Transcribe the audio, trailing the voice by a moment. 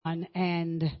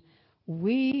And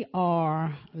we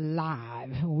are live.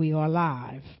 We are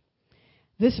live.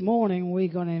 This morning, we're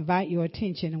going to invite your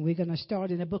attention, and we're going to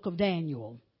start in the book of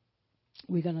Daniel.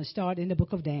 We're going to start in the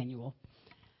book of Daniel.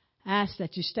 I ask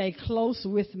that you stay close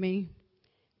with me,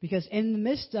 because in the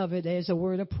midst of it, there's a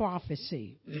word of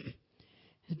prophecy.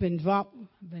 It's been dropped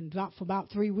for about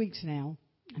 3 weeks now.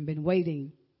 I've been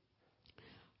waiting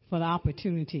for the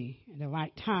opportunity and the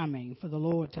right timing for the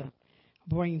Lord to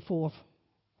bring forth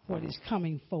what is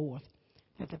coming forth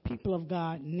that the people of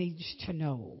God needs to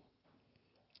know.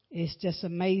 It's just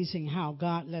amazing how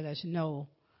God let us know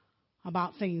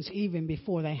about things even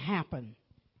before they happen.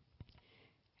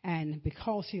 And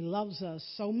because He loves us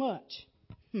so much,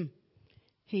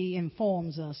 He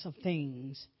informs us of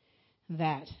things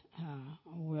that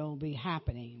will be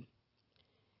happening.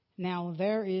 Now,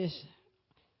 there is,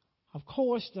 of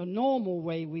course, the normal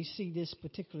way we see this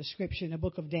particular scripture in the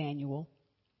book of Daniel.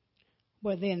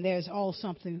 But then there's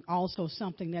also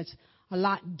something that's a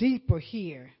lot deeper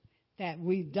here that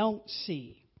we don't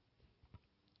see.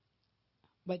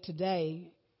 But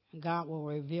today, God will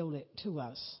reveal it to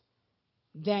us.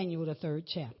 Daniel, the 3rd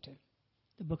chapter.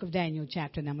 The book of Daniel,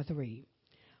 chapter number 3.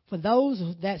 For those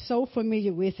that's so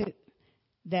familiar with it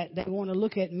that they want to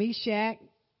look at Meshach,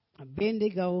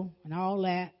 Abednego, and all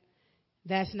that,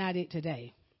 that's not it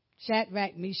today.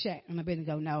 Shadrach, Meshach, and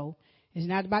Abednego, no. It's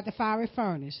not about the fiery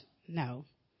furnace. No.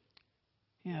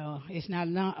 It's not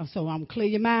enough. So I'm clear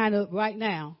your mind up right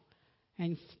now.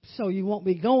 And so you won't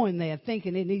be going there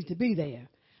thinking it needs to be there.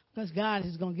 Because God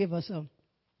is going to give us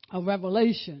a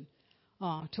revelation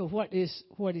to what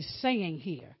is saying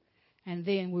here. And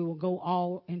then we will go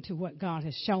all into what God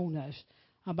has shown us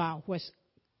about what's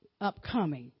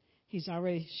upcoming. He's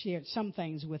already shared some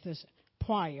things with us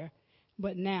prior.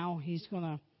 But now He's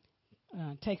going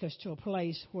to take us to a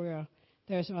place where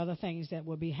there's some other things that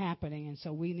will be happening. And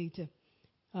so we need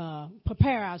to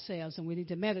prepare ourselves, and we need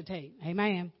to meditate.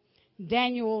 Amen.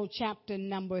 Daniel chapter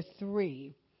number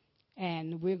 3.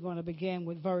 And we're going to begin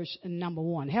with verse number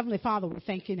 1. Heavenly Father, we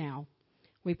thank You now.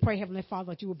 We pray, Heavenly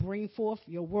Father, that You will bring forth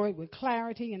Your word with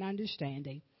clarity and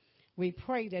understanding. We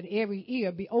pray that every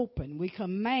ear be open. We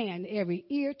command every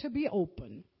ear to be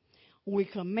open. We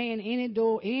command any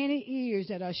door, any ears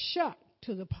that are shut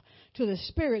to the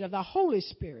Spirit of the Holy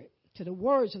Spirit, to the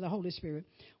words of the Holy Spirit.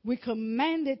 We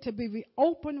command it to be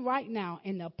reopened right now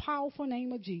in the powerful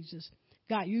name of Jesus.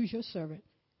 God, use Your servant.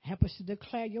 Help us to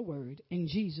declare Your word. In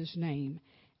Jesus' name,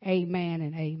 amen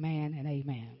and amen and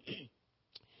amen.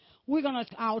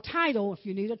 Our title, if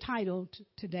you need a title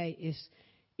today,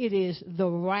 is The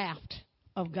Wrath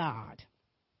of God.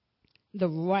 The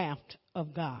Wrath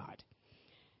of God.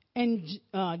 In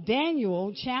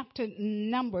Daniel chapter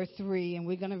number 3, and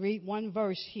we're going to read one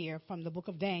verse here from the book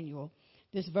of Daniel,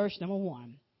 this verse number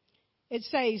 1. It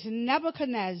says,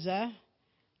 Nebuchadnezzar,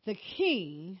 the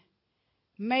king,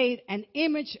 made an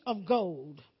image of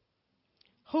gold,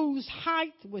 whose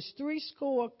height was 60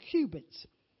 cubits,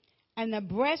 and the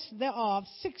breadth thereof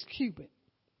 6 cubits.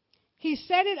 He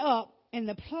set it up in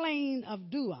the plain of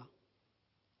Dura,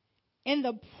 in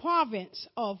the province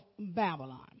of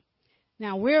Babylon.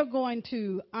 Now, we're going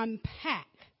to unpack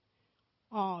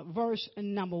verse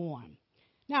number 1.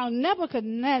 Now,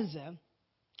 Nebuchadnezzar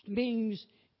means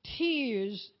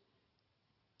tears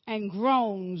and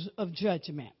groans of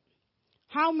judgment.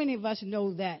 How many of us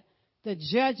know that the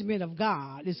judgment of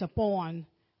God is upon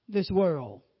this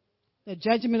world? The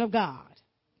judgment of God.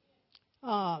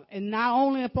 And not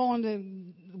only upon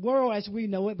the world as we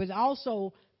know it, but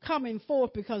also coming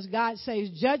forth, because God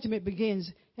says judgment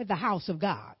begins at the house of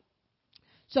God.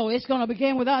 So it's going to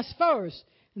begin with us first,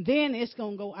 then it's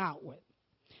going to go outward.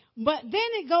 But then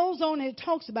it goes on and it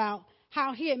talks about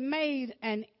how He had made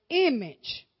an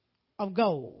image of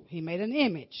gold. He made an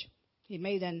image. He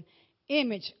made an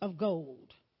image of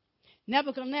gold.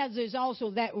 Nebuchadnezzar is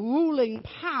also that ruling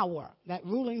power.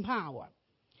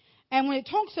 And when it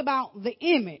talks about the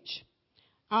image,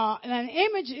 and an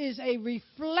image is a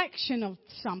reflection of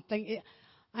something.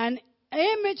 An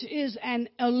image is an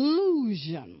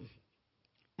illusion.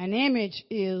 An image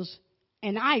is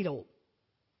an idol.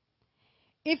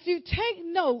 If you take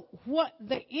note what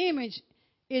the image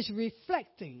is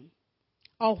reflecting,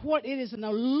 or what it is an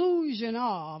illusion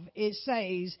of, it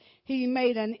says He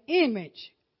made an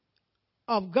image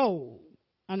of gold,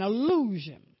 an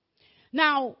illusion.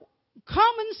 Now,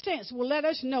 common sense will let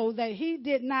us know that He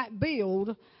did not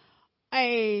build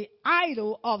an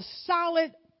idol of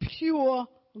solid, pure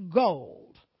gold.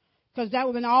 Because that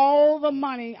would have been all the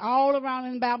money all around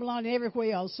in Babylon and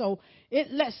everywhere else. So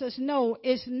it lets us know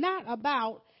it's not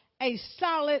about a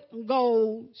solid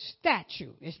gold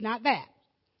statue. It's not that.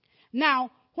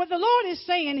 Now, what the Lord is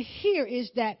saying here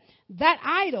is that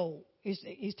idol,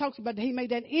 he talks about that he made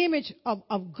that image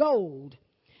of gold.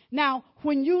 Now,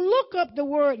 when you look up the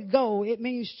word gold, it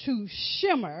means to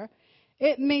shimmer.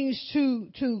 It means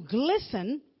to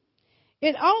glisten.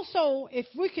 It also, if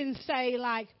we can say,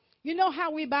 like, you know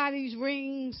how we buy these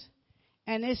rings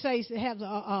and it says it has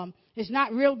it's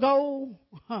not real gold.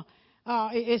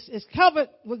 It's covered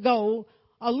with gold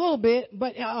a little bit,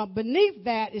 but beneath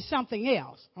that is something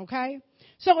else. Okay,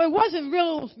 so it wasn't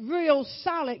real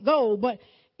solid gold, but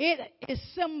it is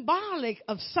symbolic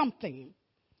of something.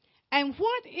 And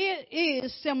what it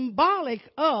is symbolic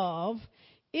of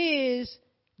is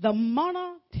the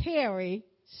monetary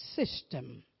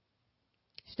system.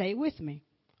 Stay with me,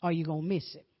 or you're going to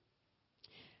miss it.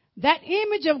 That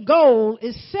image of gold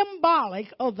is symbolic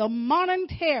of the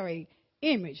monetary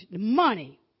image, the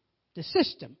money, the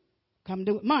system. Come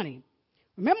do with money.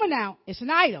 Remember now, it's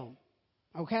an idol,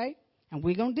 okay? And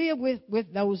we're going to deal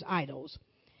with those idols.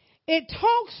 It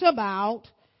talks about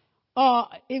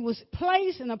it was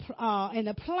placed in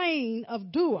a plain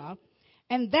of Dura,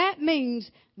 and that means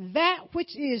that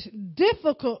which is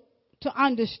difficult to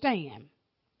understand.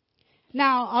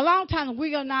 Now, a lot of times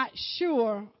we are not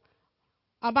sure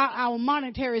about our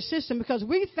monetary system because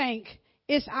we think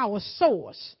it's our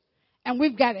source, and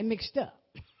we've got it mixed up.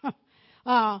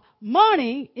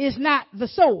 Money is not the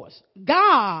source.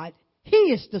 God, He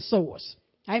is the source.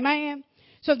 Amen?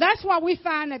 So that's why we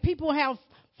find that people have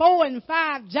 4 and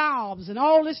 5 jobs and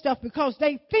all this stuff because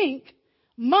they think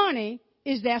money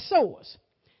is their source.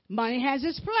 Money has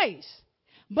its place.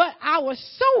 But our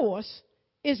source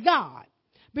is God.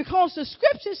 Because the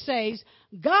scripture says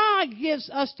God gives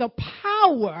us the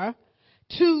power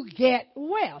to get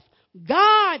wealth.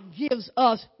 God gives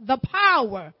us the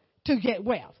power to get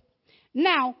wealth.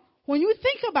 Now, when you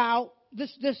think about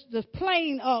this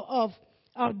plane of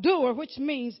Dura, which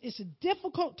means it's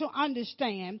difficult to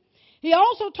understand, he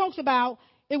also talks about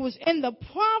it was in the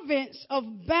province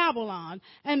of Babylon,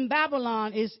 and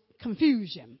Babylon is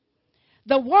confusion.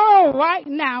 The world right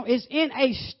now is in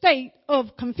a state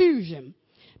of confusion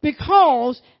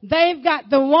because they've got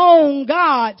the wrong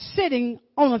God sitting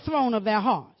on the throne of their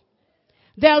heart.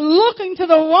 They're looking to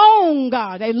the wrong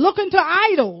God. They're looking to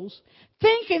idols,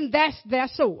 thinking that's their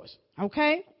source.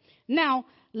 Okay? Now,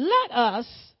 let us,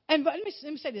 and let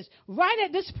me say this. Right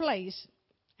at this place,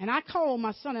 and I called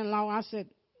my son-in-law, I said,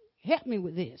 help me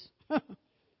with this.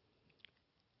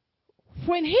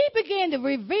 When he began to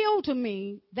reveal to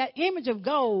me that image of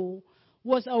gold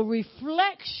was a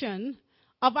reflection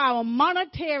of our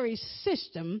monetary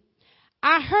system,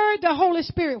 I heard the Holy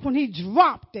Spirit when he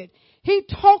dropped it. He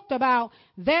talked about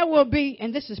there will be,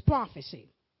 and this is prophecy.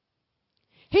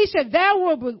 He said there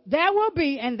will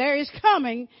be, and there is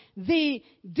coming, the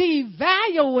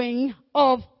devaluing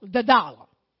of the dollar.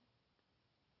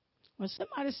 Well,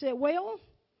 somebody said, well,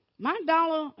 my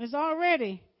dollar is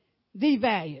already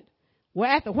devalued. Well,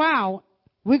 after a while,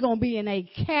 we're going to be in a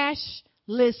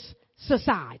cashless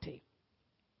society.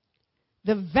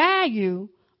 The value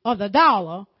of the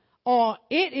dollar, or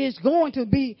it is going to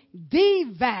be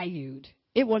devalued.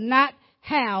 It will not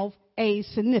have a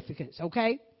significance,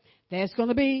 okay? There's going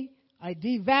to be a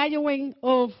devaluing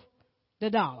of the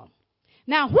dollar.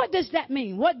 Now, what does that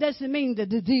mean? What does it mean, the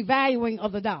devaluing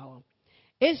of the dollar?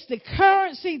 It's the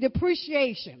currency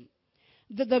depreciation,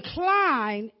 the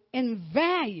decline in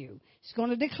value. It's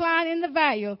going to decline in the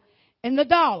value in the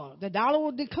dollar. The dollar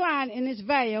will decline in its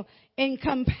value in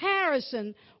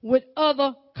comparison with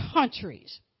other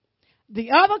countries. The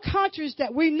other countries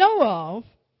that we know of,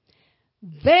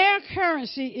 their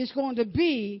currency is going to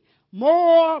be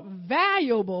more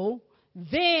valuable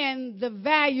than the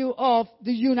value of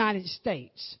the United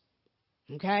States.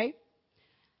 Okay?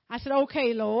 I said,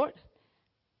 okay, Lord.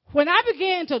 When I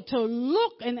began to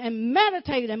look and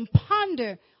meditate and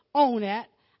ponder on that,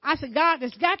 I said, God,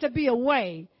 there's got to be a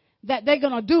way that they're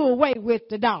going to do away with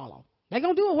the dollar. They're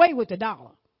going to do away with the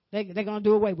dollar. They're going to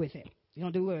do away with it. They're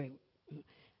going to do away with it.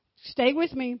 Stay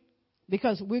with me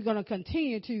because we're going to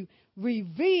continue to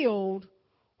reveal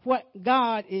what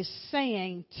God is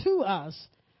saying to us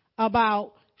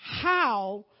about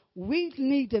how we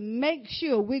need to make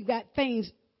sure we've got things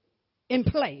in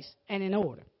place and in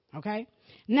order. Okay?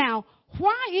 Now,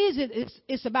 why is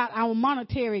it's about our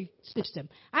monetary system?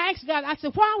 I asked God, I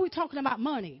said, why are we talking about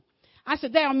money? I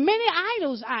said, there are many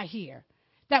idols out here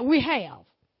that we have.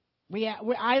 We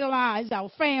idolize our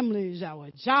families, our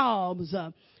jobs,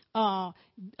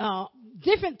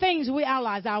 different things we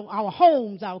idolize, our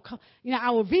homes,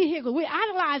 our vehicles. We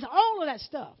idolize all of that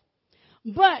stuff.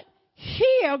 But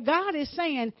here, God is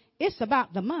saying it's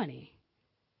about the money.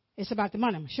 It's about the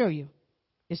money. I'm going to show you.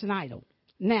 It's an idol.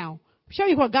 Now, show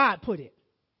you where God put it.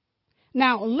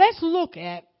 Now, let's look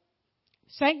at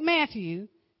St. Matthew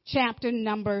chapter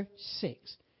number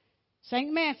 6.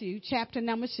 St. Matthew chapter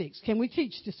number 6. Can we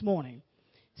teach this morning?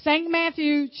 St.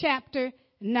 Matthew chapter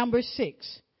number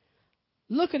 6.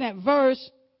 Looking at verse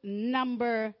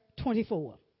number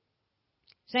 24.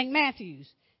 St. Matthew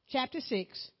chapter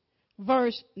 6,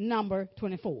 verse number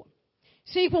 24.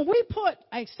 See, when we put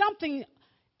something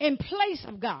in place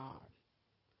of God,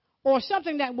 or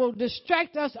something that will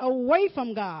distract us away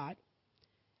from God,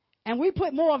 and we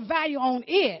put more value on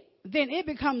it, then it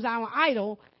becomes our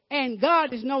idol, and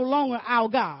God is no longer our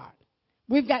God.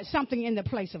 We've got something in the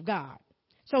place of God.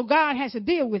 So God has to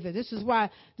deal with it. This is why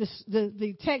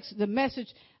the text, the message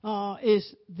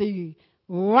is the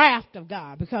wrath of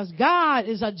God, because God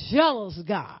is a jealous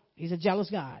God. He's a jealous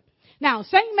God. Now,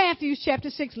 St. Matthew chapter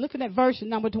 6, looking at verse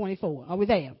number 24. Are we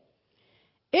there?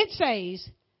 It says,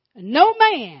 no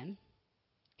man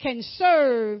can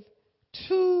serve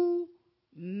two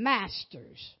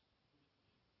masters.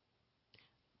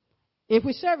 If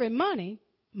we're serving money,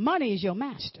 money is your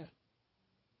master.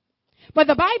 But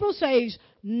the Bible says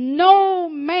no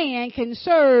man can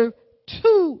serve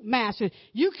two masters.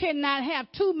 You cannot have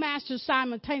two masters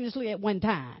simultaneously at one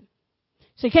time.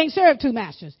 So you can't serve two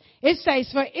masters. It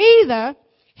says, for either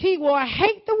he will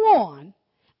hate the one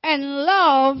and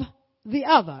love the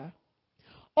other,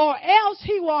 or else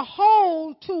he will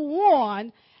hold to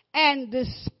one and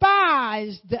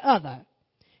despise the other.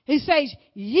 He says,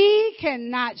 ye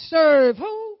cannot serve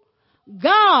who?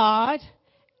 God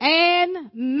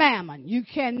and mammon. You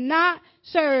cannot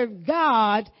serve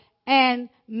God and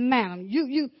mammon.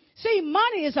 You see,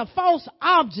 money is a false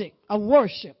object of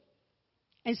worship.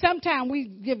 And sometimes we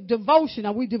give devotion,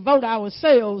 or we devote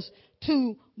ourselves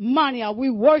to money, or we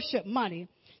worship money.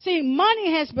 See,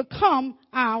 money has become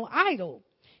our idol.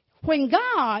 When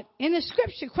God, in the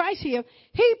scripture, Christ here,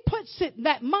 he puts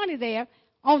that money there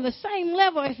on the same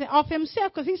level as of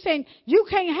himself, because he's saying you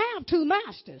can't have two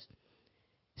masters.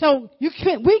 So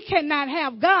we cannot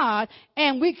have God,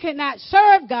 and we cannot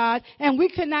serve God, and we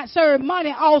cannot serve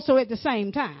money also at the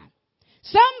same time.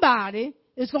 Somebody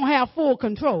is going to have full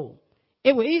control.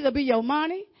 It will either be your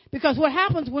money, because what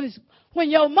happens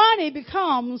when your money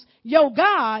becomes your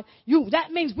God,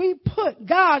 that means we put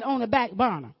God on the back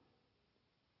burner.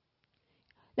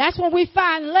 That's when we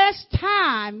find less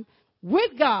time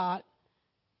with God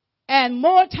and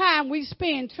more time we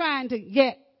spend trying to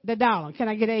get the dollar. Can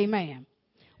I get an amen?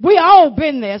 We all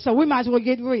been there, so we might as well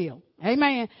get real.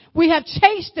 Amen. We have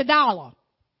chased the dollar.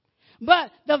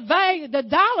 But the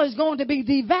dollar is going to be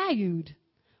devalued,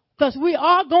 because we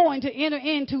are going to enter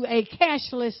into a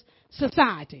cashless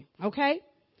society. Okay?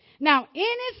 Now,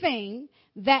 anything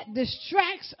that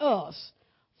distracts us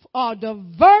or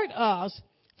divert us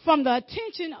from the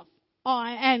attention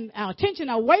and our attention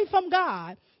away from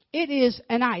God, it is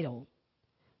an idol.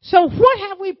 So what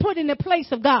have we put in the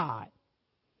place of God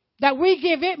that we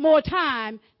give it more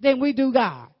time than we do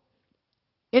God?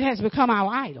 It has become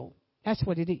our idol. That's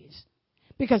what it is.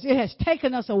 Because it has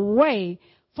taken us away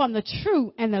from the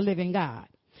true and the living God.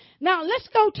 Now, let's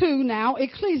go to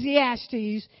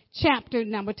Ecclesiastes chapter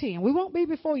number 10. We won't be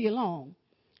before you long.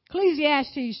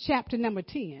 Ecclesiastes chapter number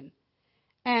 10.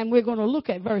 And we're going to look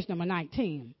at verse number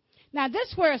 19. Now, this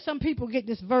is where some people get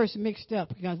this verse mixed up,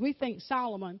 because we think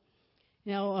Solomon,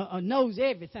 knows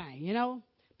everything,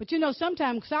 But,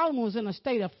 sometimes Solomon was in a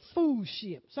state of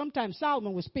foolship. Sometimes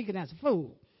Solomon was speaking as a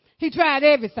fool. He tried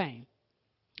everything.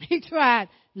 He tried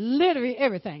literally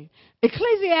everything.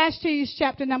 Ecclesiastes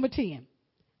chapter number 10,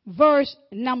 verse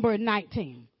number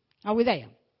 19. Are we there?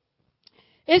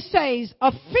 It says,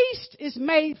 a feast is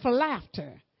made for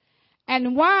laughter,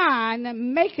 and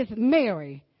wine maketh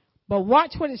merry. But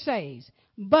watch what it says.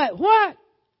 But what?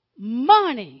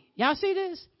 Money. Y'all see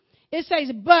this? It says,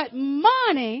 but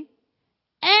money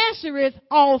answereth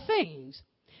all things.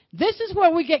 This is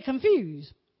where we get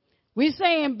confused. We're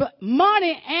saying, but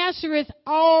money answereth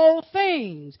all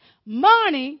things.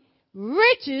 Money,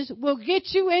 riches will get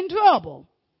you in trouble,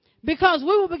 because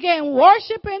we will begin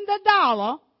worshiping the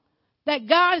dollar that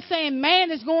God is saying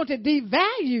man is going to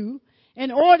devalue in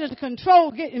order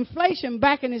to get inflation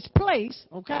back in its place,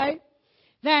 okay?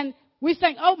 Then we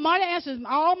think, money answers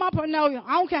all my problems. No,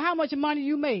 I don't care how much money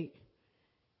you make.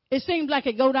 It seems like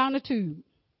it go down the tube.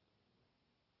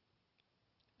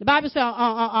 The Bible says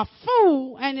a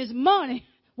fool and his money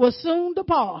will soon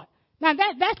depart. Now,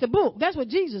 that's the book. That's what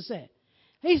Jesus said.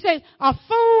 He says, a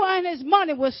fool and his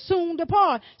money will soon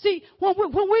depart. See, when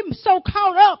we're so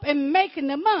caught up in making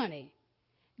the money,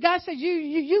 God said,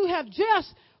 you have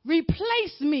just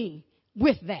replaced me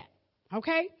with that.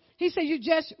 Okay? He said, you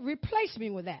just replaced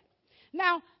me with that.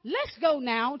 Now, let's go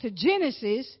now to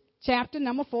Genesis chapter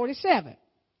number 47.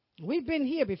 We've been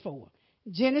here before.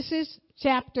 Genesis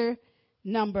chapter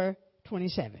number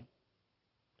 47.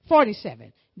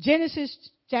 Genesis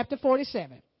chapter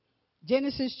 47.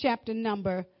 Genesis chapter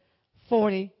number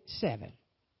 47.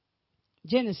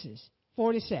 Genesis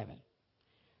 47.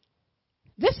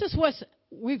 This is what's,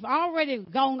 we've already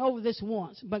gone over this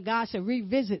once, but God said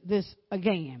revisit this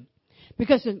again.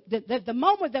 Because the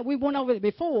moment that we went over it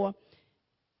before,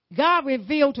 God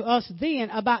revealed to us then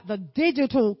about the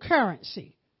digital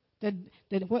currency, the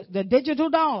digital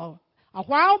dollar. A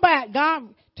while back,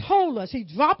 God told us, He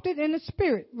dropped it in the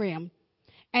spirit realm,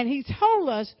 and He told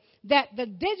us that the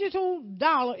digital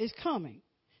dollar is coming.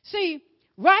 See,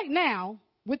 right now,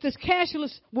 with this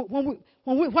cashless,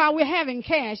 while we're having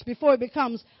cash before it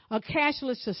becomes a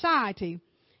cashless society,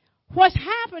 what's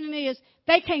happening is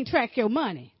they can't track your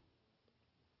money.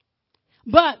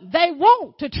 But they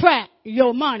want to track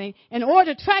your money in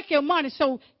order to track your money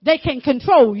so they can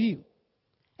control you.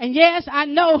 And yes, I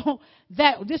know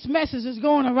that this message is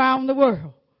going around the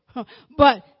world,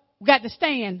 but we got to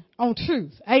stand on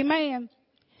truth. Amen.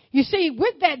 You see,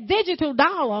 with that digital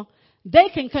dollar, they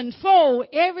can control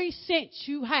every cent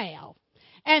you have.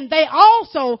 And they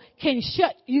also can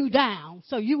shut you down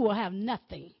so you will have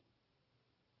nothing.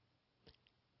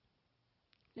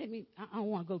 I don't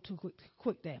want to go too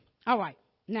quick there. All right.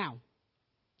 Now,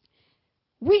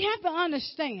 we have to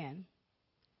understand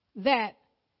that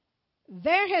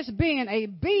there has been a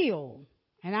bill,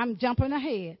 and I'm jumping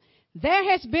ahead. There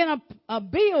has been a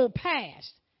bill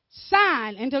passed,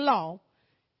 signed into law.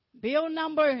 Bill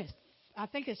number, I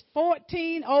think it's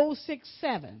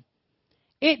 14067.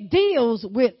 It deals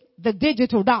with the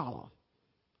digital dollar.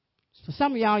 For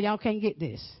some of y'all can't get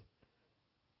this.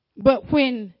 But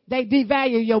when they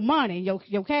devalue your money,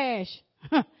 your cash,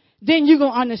 then you're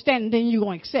going to understand and then you're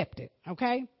going to accept it.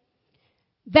 Okay?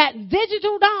 That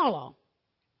digital dollar,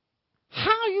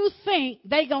 how you think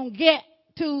they going to get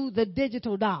to the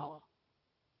digital dollar?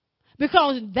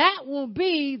 Because that will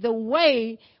be the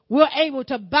way we're able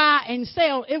to buy and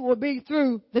sell. It will be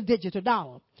through the digital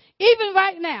dollar. Even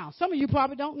right now, some of you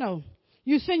probably don't know.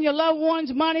 You send your loved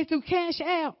ones money through Cash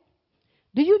App.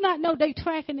 Do you not know they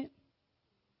tracking it?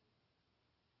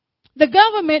 The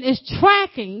government is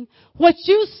tracking what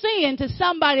you send to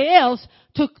somebody else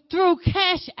through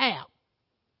Cash App.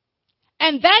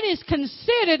 And that is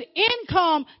considered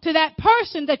income to that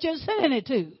person that you're sending it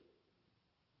to.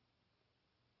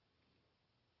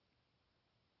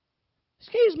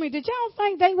 Excuse me, did y'all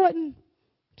think they wasn't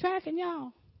tracking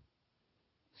y'all?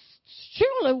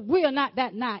 Surely we are not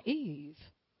that naive.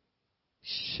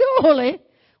 Surely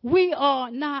we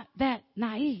are not that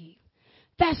naive.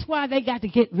 That's why they got to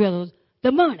get rid of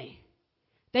the money.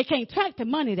 They can't track the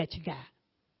money that you got.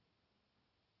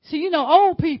 See, you know,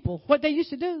 old people, what they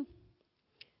used to do,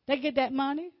 they get that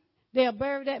money. They'll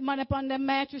bury that money up on their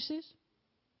mattresses.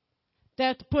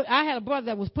 I had a brother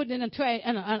that was putting it in a tray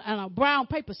in a brown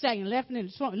paper sack and left it in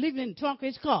the trunk, leaving it in the trunk of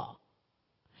his car.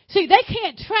 See, they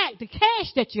can't track the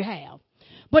cash that you have.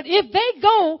 But if they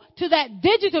go to that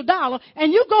digital dollar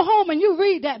and you go home and you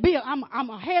read that bill, I'm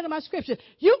ahead of my scripture.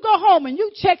 You go home and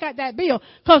you check out that bill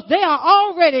because they are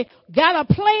already got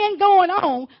a plan going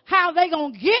on how they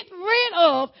going to get rid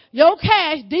of your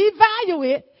cash,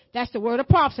 devalue it. That's the word of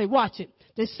prophecy. Watch it.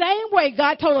 The same way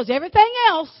God told us everything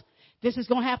else, this is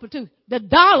going to happen too. The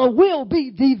dollar will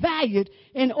be devalued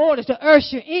in order to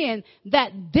usher in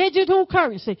that digital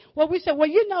currency. Well, we said, well,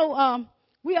 you know,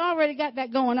 we already got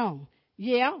that going on.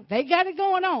 Yeah, they got it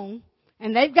going on,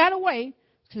 and they've got a way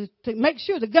to make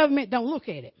sure the government don't look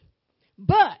at it.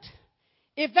 But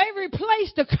if they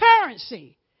replace the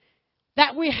currency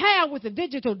that we have with the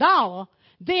digital dollar,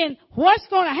 then what's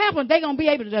going to happen? They're going to be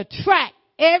able to track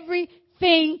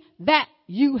everything that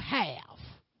you have.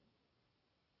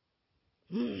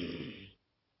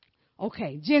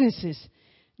 Okay, Genesis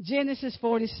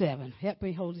 47. Help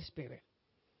me, Holy Spirit.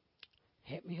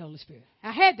 Help me, Holy Spirit.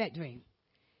 I had that dream.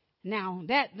 Now,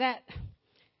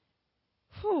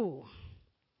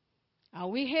 are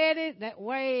we headed that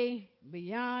way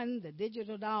beyond the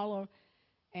digital dollar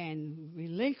and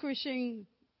relinquishing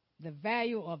the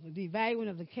value of the devaluing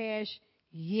of the cash?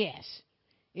 Yes.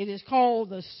 It is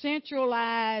called the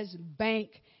centralized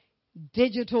bank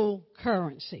digital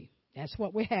currency. That's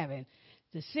what we're having.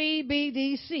 The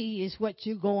CBDC is what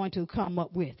you're going to come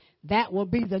up with. That will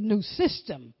be the new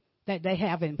system that they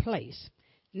have in place.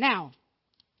 Now,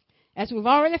 as we've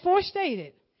already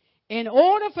forestated, in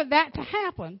order for that to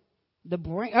happen,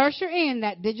 usher in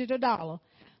that digital dollar,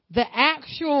 the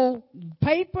actual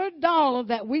paper dollar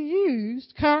that we use,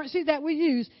 currency that we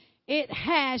use, it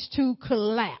has to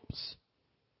collapse.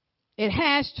 it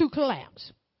has to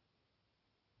collapse.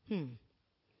 And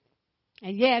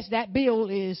yes, that bill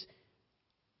is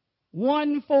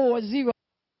 140.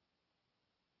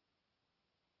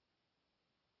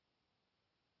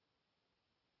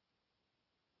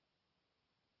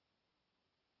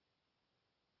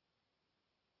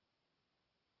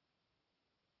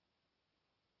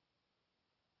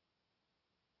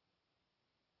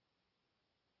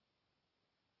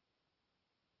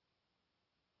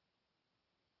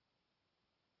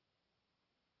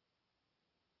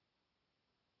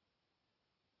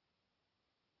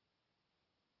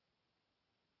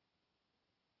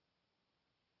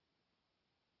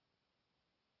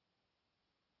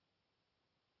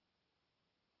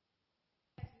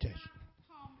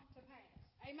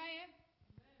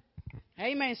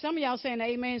 Amen. Amen. Some of y'all saying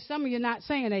amen. Some of you not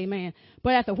saying amen.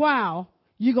 But after a while,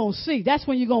 you're going to see. That's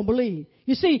when you're going to believe.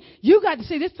 You see, you got to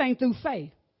see this thing through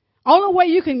faith. Only way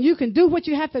you can do what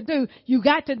you have to do, you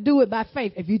got to do it by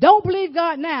faith. If you don't believe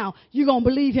God now, you're going to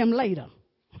believe him later.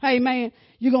 Amen.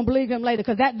 You're going to believe him later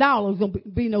because that dollar is going to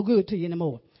be no good to you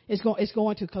anymore. It's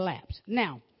going to collapse.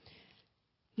 Now,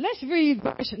 let's read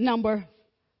verse number,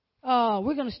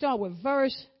 we're going to start with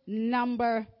verse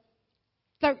number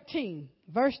 13.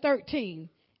 Verse 13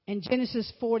 in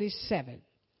Genesis 47.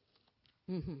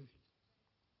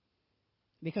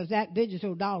 Because that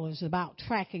digital dollar is about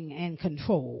tracking and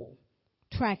control.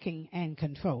 Tracking and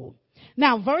control.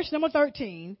 Now, verse number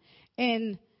 13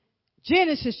 in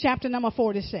Genesis chapter number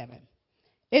 47.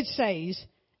 It says,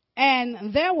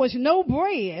 and there was no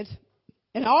bread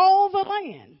in all the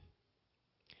land,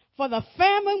 for the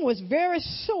famine was very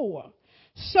sore,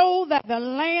 so that the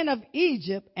land of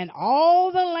Egypt and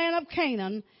all the land of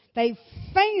Canaan, they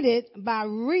fainted by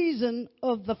reason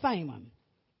of the famine.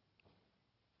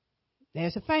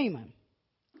 There's a famine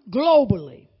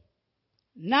globally,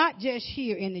 not just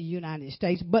here in the United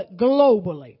States, but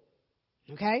globally.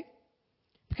 Okay?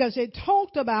 Because it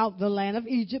talked about the land of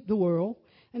Egypt, the world,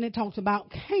 and it talks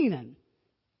about Canaan.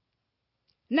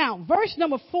 Now, verse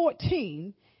number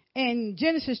 14 in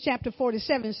Genesis chapter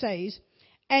 47 says,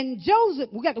 and Joseph,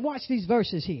 we got to watch these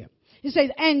verses here. It says,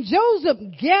 and Joseph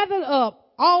gathered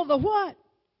up all the what?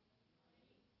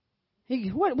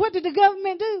 What did the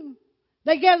government do?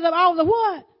 They gathered up all the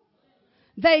what?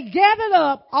 They gathered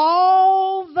up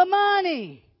all the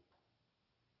money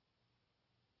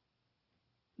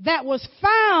that was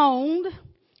found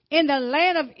in the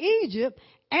land of Egypt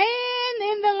and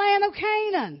in the land of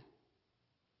Canaan.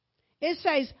 It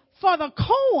says, for the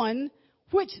corn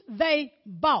which they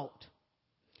bought.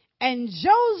 And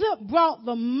Joseph brought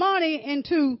the money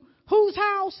into whose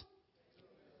house?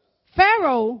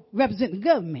 Pharaoh representing the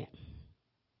government.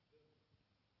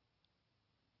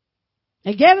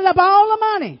 They gathered up all the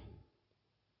money.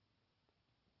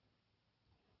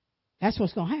 That's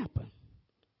what's going to happen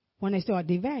when they start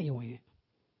devaluing it.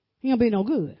 It ain't going to be no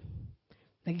good.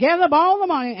 They gathered up all the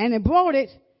money and they brought it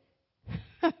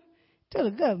to the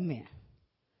government.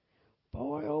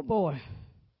 Boy, oh boy.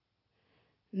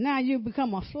 Now you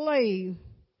become a slave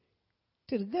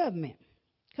to the government.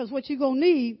 Because what you're going to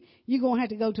need, you're going to have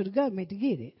to go to the government to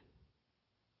get it.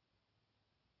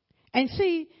 And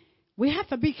see, we have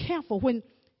to be careful when,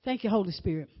 thank you, Holy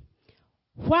Spirit,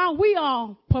 while we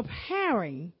are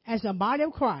preparing as a body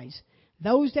of Christ,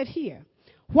 those that hear,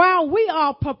 while we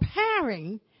are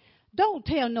preparing, don't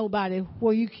tell nobody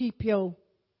where you keep your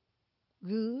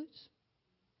goods.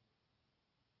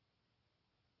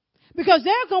 Because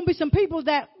there are going to be some people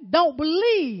that don't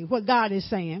believe what God is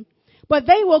saying, but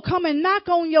they will come and knock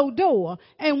on your door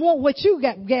and want what you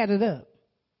got gathered up.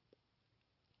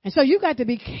 And so you got to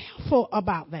be careful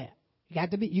about that.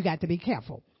 You got to be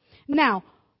careful. Now,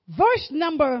 verse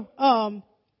number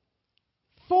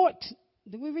 14.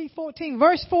 Did we read 14?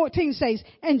 Verse 14 says,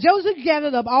 and Joseph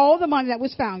gathered up all the money that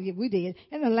was found, we did,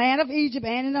 in the land of Egypt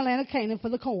and in the land of Canaan for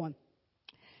the corn.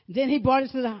 Then he brought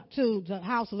it to the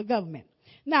house of the government.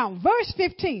 Now, verse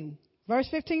 15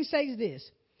 says this,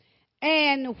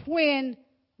 and when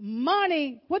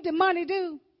money, what did money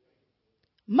do?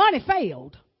 Money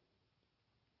failed.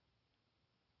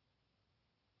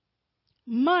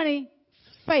 Money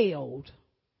failed.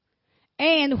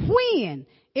 And when,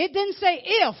 it didn't say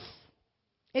if,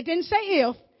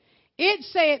 it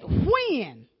said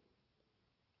when.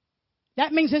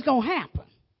 That means it's going to happen.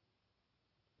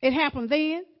 It happened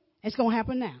then, it's going to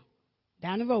happen now.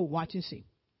 Down the road, watch and see.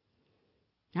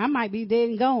 I might be dead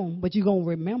and gone, but you're going to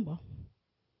remember.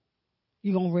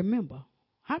 You're going to remember.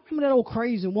 I remember that old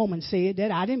crazy woman said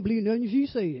that. I didn't believe nothing she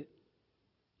said.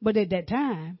 But at that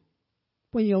time,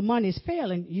 when your money's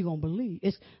failing, you're going to believe.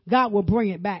 God will bring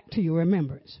it back to your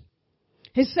remembrance.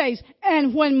 It says,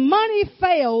 and when money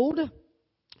failed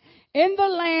in the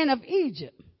land of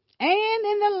Egypt and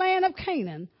in the land of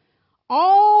Canaan,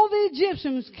 all the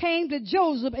Egyptians came to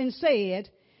Joseph and said,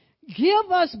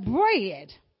 give us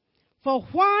bread, for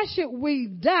why should we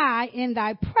die in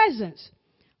thy presence?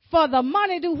 For the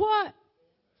money do what?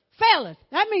 Faileth.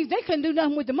 That means they couldn't do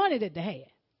nothing with the money that they had.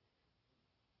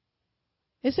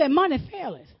 It said money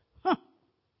faileth. Huh.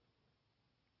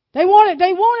 They wanted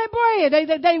bread.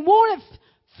 They wanted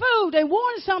food. They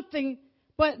wanted something,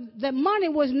 but the money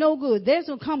was no good. There's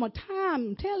going to come a time,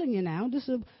 I'm telling you now, this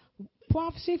is a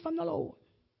prophecy from the Lord.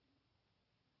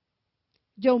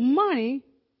 Your money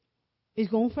is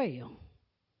going to fail.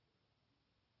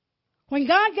 When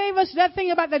God gave us that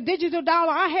thing about the digital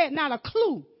dollar, I had not a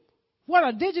clue what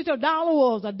a digital dollar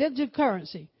was, a digital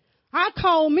currency. I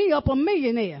called me up a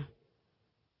millionaire,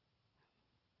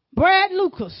 Brad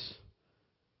Lucas,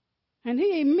 and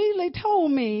he immediately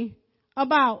told me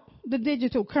about the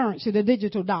digital currency, the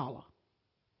digital dollar.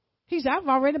 He said, I've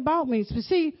already bought me. But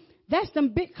see, that's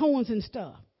them bitcoins and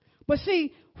stuff. But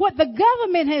see, what the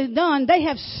government has done, they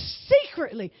have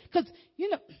secretly, because,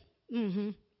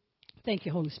 thank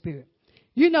you, Holy Spirit.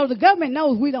 You know, the government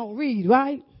knows we don't read,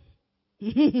 right?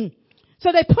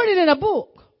 So they put it in a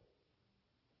book.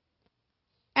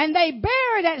 And they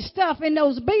bury that stuff in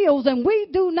those bills, and we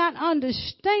do not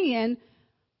understand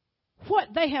what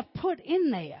they have put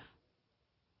in there.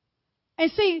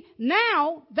 And see,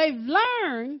 now they've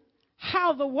learned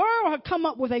how the world had come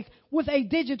up with a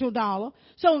digital dollar,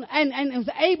 so and is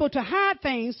able to hide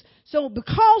things. So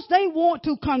because they want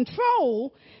to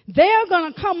control, they're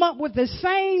going to come up with the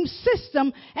same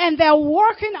system, and they're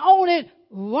working on it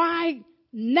right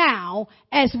now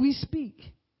as we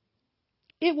speak.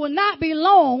 It will not be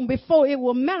long before it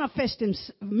will manifest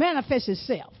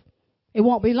itself. It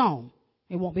won't be long.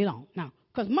 It won't be long. Now,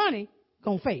 because money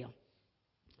going to fail.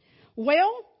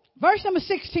 Well, verse number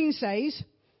 16 says,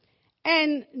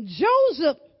 and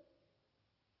Joseph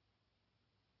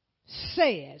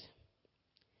said,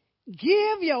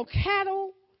 give your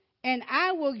cattle, and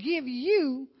I will give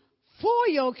you for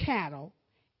your cattle.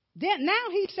 Then now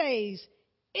he says,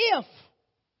 if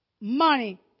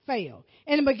money fail.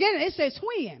 In the beginning, it says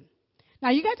when.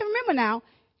 Now, you got to remember now,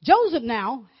 Joseph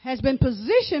now has been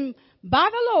positioned by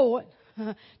the Lord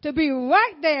to be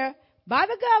right there by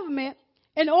the government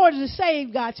in order to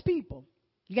save God's people.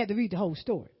 You got to read the whole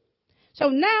story. So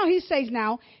now he says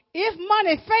now, if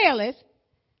money faileth,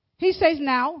 he says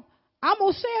now, I'm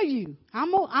going to sell you.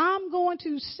 I'm going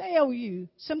to sell you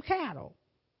some cattle.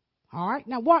 All right.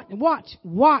 Now watch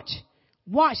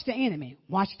the enemy.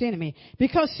 Watch the enemy.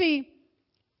 Because see,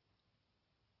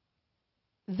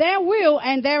 there will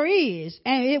and there is,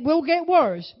 and it will get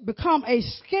worse, become a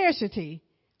scarcity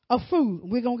of food.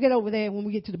 We're going to get over there when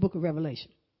we get to the book of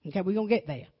Revelation. Okay, we're going to get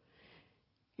there.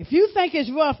 If you think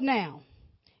it's rough now,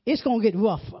 it's going to get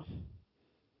rougher.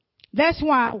 That's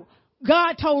why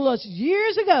God told us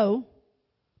years ago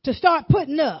to start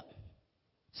putting up.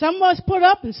 Some of us put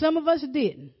up and some of us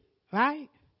didn't. Right?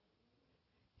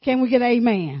 Can we get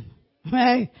amen?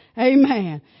 Right?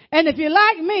 Amen. And if you're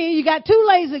like me, you got too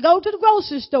lazy to go to the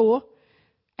grocery store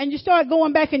and you start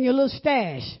going back in your little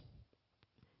stash.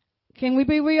 Can we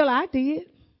be real? I did.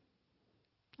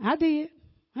 I ain't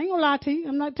gonna lie to you.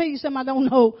 I'm not telling you something I don't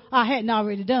know I hadn't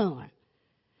already done.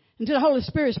 Until the Holy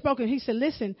Spirit spoke and he said,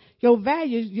 listen, your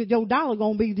value, your dollar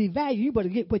gonna be devalued. You better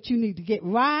get what you need to get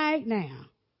right now.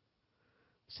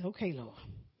 I said, okay, Lord.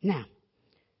 Now,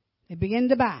 they begin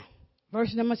to buy.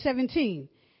 Verse number 17.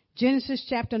 Genesis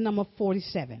chapter number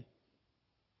 47.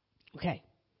 Okay.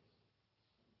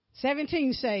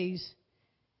 17 says,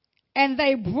 and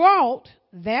they brought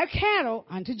their cattle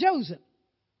unto Joseph.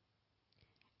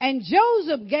 And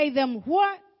Joseph gave them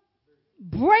what?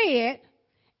 Bread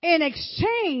in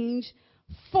exchange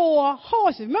for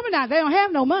horses. Remember now, they don't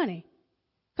have no money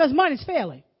because money's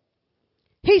failing.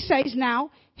 He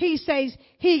says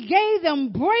he gave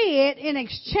them bread in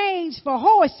exchange for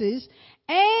horses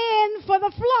and for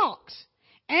the flocks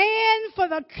and for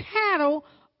the cattle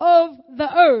of the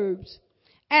herbs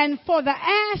and for the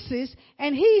asses,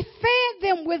 and he fed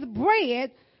them with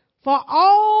bread for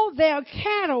all their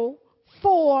cattle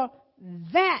for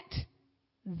that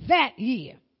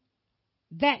year.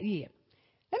 That year.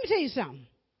 Let me tell you something.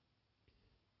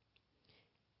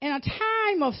 In a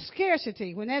time of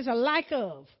scarcity, when there's a lack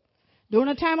of, during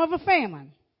a time of a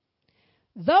famine,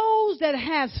 those that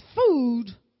has food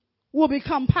will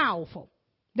become powerful.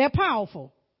 They're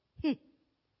powerful.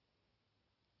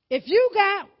 If you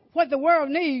got what the world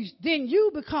needs, then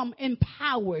you become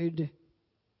empowered.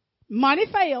 Money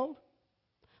failed.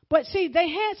 But see, they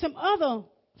had some other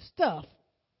stuff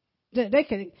They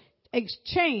can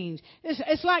exchange.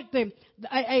 It's like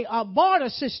a barter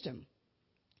system.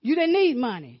 You didn't need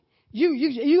money.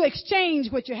 You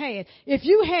exchange what you had. If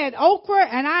you had okra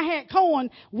and I had corn,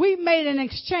 we made an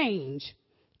exchange.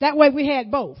 That way we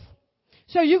had both.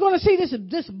 So you're going to see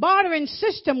this bartering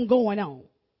system going on.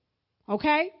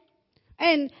 Okay?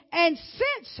 And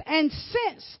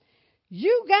since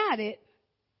you got it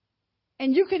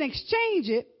and you can exchange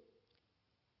it,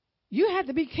 you have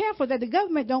to be careful that the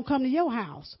government don't come to your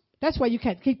house. That's why you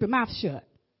can't keep your mouth shut.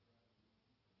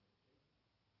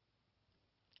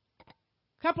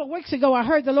 A couple of weeks ago, I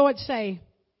heard the Lord say,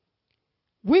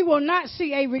 we will not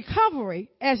see a recovery,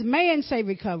 as man say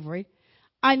recovery,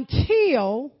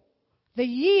 until the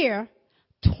year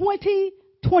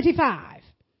 2025.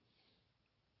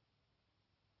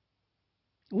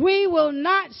 We will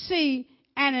not see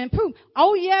an improvement.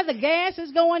 Oh, yeah, the gas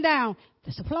is going down.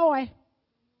 It's a ploy.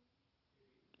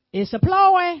 It's a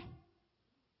ploy.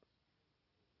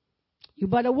 You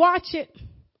better watch it.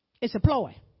 It's a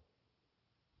ploy.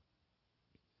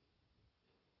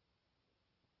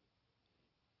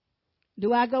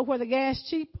 Do I go where the gas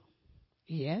cheap?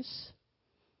 Yes.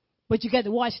 But you got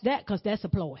to watch that because that's a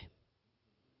ploy.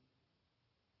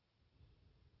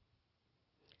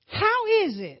 How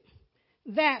is it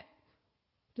that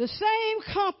the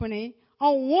same company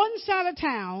on one side of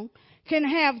town can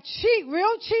have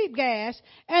real cheap gas,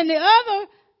 and the other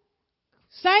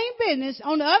same business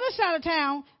on the other side of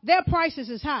town, their prices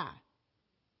is high?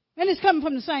 And it's coming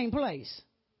from the same place.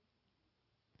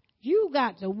 You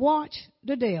got to watch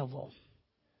the devil.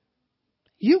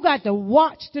 You got to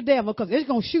watch the devil because it's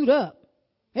going to shoot up.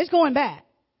 It's going back.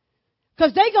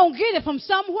 Because they're going to get it from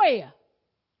somewhere.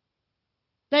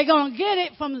 They're going to get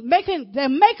it from they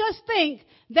make us think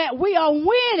that we are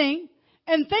winning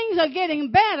and things are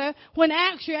getting better when in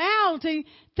actuality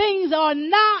things are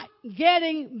not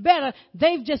getting better.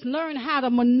 They've just learned how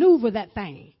to maneuver that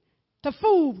thing to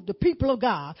fool the people of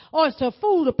God or to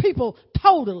fool the people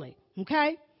totally.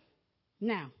 Okay?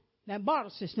 Now, that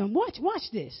barter system, watch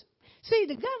this. See,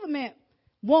 the government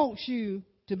wants you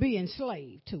to be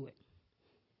enslaved to it.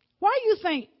 Why do you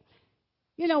think,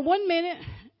 1 minute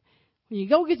when you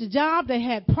go get the job, they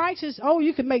had prices,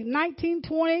 you could make $19,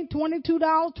 $20, $22,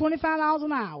 $25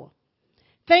 an hour.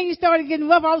 Things started getting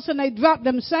rough, all of a sudden they dropped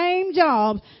them same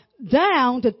jobs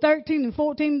down to $13 and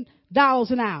 $14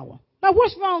 an hour. Now,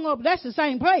 what's wrong up? That's the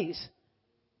same place.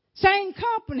 Same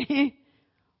company,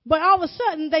 but all of a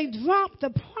sudden they dropped the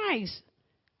price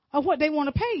of what they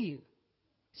want to pay you.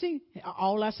 See,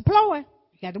 all that's a ploy.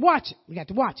 You got to watch it. You got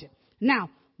to watch it. Now,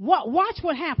 watch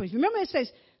what happens. Remember it says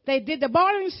they did the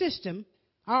bartering system,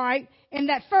 all right, in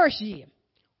that first year.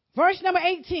 Verse number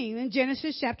 18 in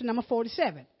Genesis chapter number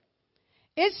 47.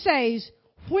 It says,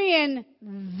 when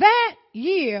that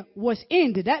year was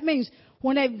ended, that means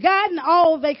when they've gotten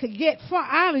all they could get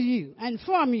out of you and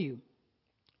from you,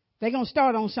 they're going to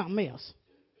start on something else.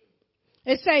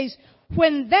 It says,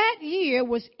 when that year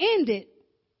was ended,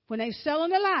 when they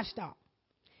selling the livestock,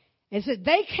 it said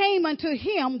they came unto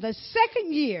him the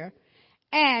second year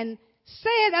and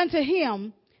said unto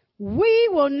him, we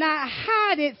will not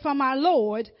hide it from our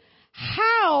Lord,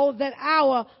 how that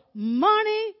our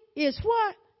money is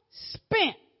what?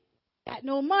 Spent. Got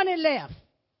no money left.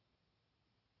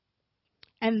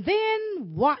 And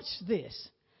then watch this.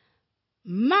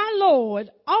 My Lord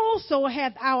also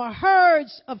hath our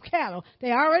herds of cattle.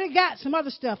 They already got some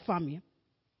other stuff from you.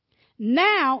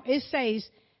 Now it says,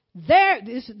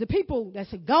 the people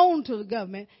that's gone to the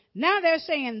government, now they're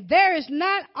saying there is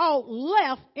not aught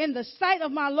left in the sight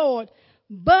of my Lord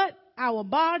but our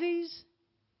bodies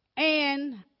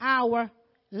and our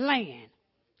land.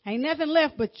 Ain't nothing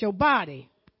left but your body.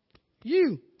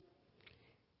 You.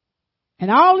 And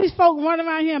all these folk running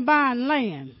around here and buying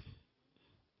land.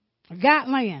 Got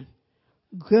land.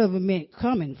 Government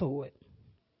coming for it.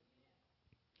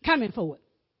 Coming for it.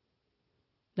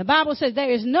 The Bible says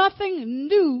there is nothing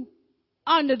new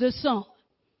under the sun.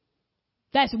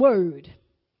 That's word.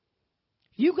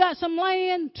 You got some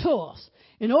land, toss.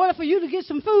 In order for you to get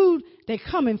some food, they're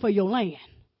coming for your land.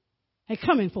 They're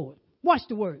coming for it. Watch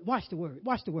the word. Watch the word.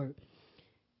 Watch the word.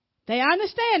 They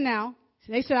understand now.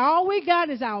 They said all we got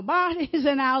is our bodies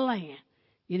and our land.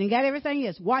 You didn't got everything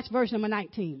else. Watch verse number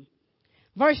 19.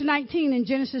 Verse 19 in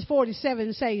Genesis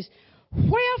 47 says,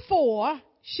 wherefore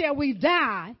shall we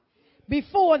die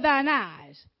before thine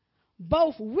eyes,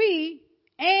 both we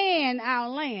and our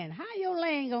land? How your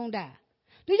land gonna die?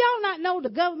 Do y'all not know the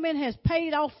government has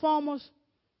paid off farmers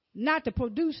not to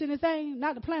produce anything,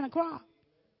 not to plant a crop?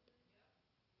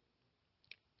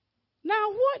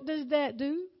 Now what does that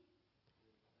do?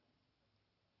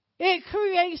 It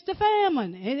creates the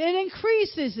famine. It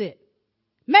increases it.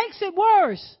 Makes it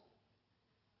worse.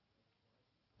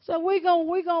 So we're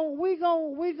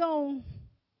gonna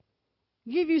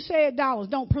give you said dollars.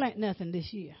 Don't plant nothing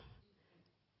this year.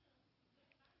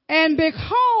 And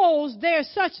because there's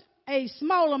such a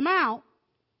small amount,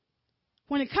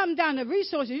 when it comes down to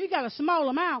resources, you got a small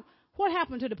amount. What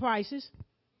happened to the prices?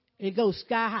 It goes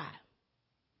sky high.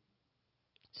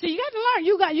 See, you got to learn.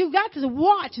 You got to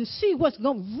watch and see what's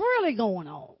really going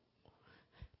on.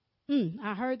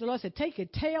 I heard the Lord say, take your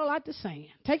tail out the sand.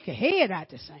 Take your head out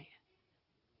the sand.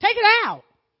 Take it out.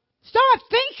 Start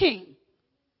thinking,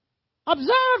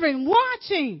 observing,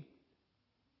 watching.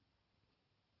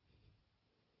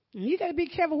 And you got to be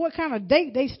careful what kind of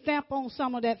date they stamp on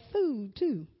some of that food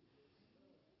too.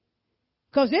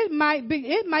 Because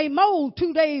it may mold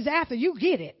 2 days after you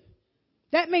get it.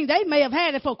 That means they may have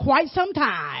had it for quite some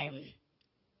time.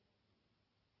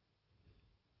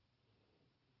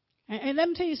 And let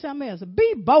me tell you something else.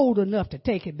 Be bold enough to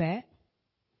take it back.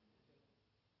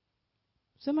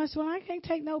 Somebody said, well, I can't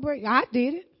take no bread. I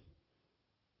did it.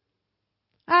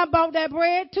 I bought that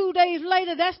bread. 2 days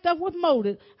later, that stuff was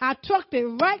molded. I trucked it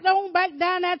right on back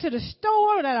down there to the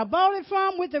store that I bought it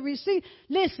from with the receipt.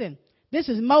 Listen, this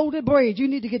is molded bread. You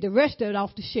need to get the rest of it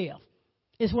off the shelf.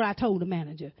 Is what I told the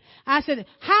manager. I said,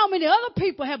 how many other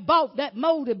people have bought that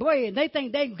molded bread? They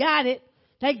think they got it.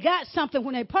 They got something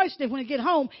when they purchased it. When they get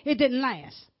home, it didn't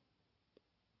last.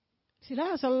 See,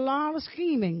 there's a lot of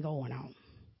scheming going on.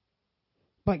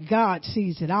 But God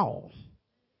sees it all.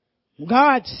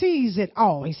 God sees it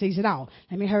all. He sees it all.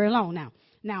 Let me hurry along now.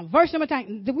 Now, verse number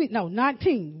 19. We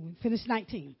finished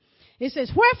 19. It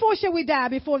says, wherefore shall we die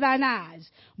before thine eyes,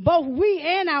 both we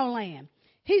and our land?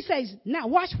 He says, now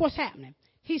watch what's happening.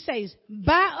 He says,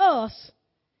 by us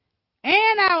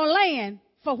and our land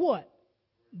for what?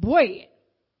 Bread.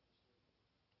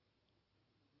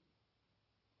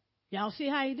 Y'all see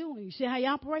how he doing? You see how he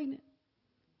operating it?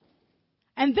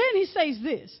 And then he says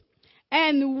this,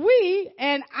 and we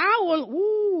and our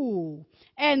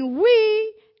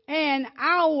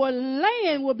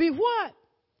land will be what?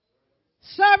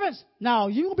 Servants. No,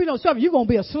 you won't be no servant. You're going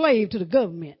to be a slave to the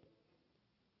government.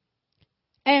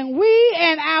 And we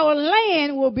and our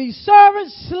land will be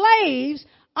servants, slaves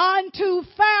unto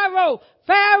Pharaoh.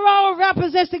 Pharaoh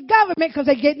represents the government because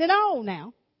they're getting it all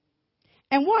now.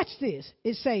 And watch this.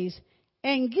 It says,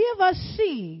 and give us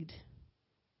seed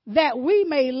that we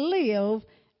may live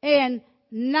and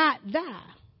not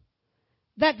die,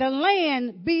 that the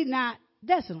land be not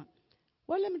desolate.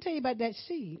 Well, let me tell you about that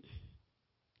seed.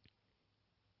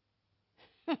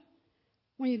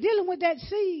 When you're dealing with that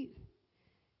seed,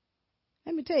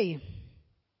 let me tell you,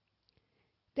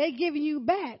 they're giving you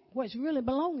back what's really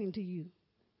belonging to you.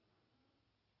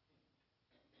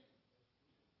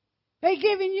 They're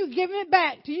giving it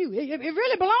back to you. It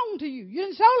really belonged to you. You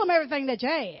didn't sell them everything that you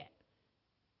had.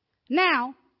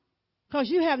 Now, because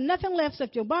you have nothing left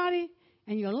except your body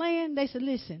and your land, they said,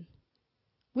 listen,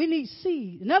 we need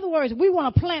seed. In other words, we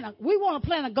want to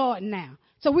plant a garden now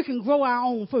so we can grow our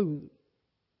own food.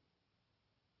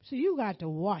 So you got to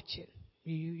watch it.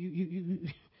 You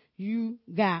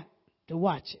got to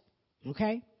watch it.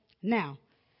 Okay? Now,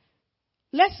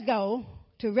 let's go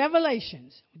to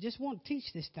Revelations. I just want to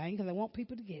teach this thing because I want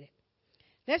people to get it.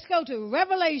 Let's go to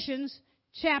Revelations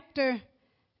chapter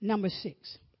number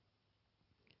 6.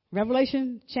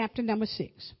 Revelation chapter number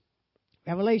 6.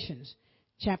 Revelations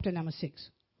chapter number 6.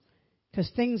 Because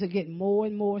things are getting more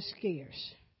and more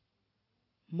scarce.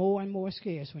 More and more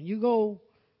scarce. When you go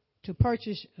to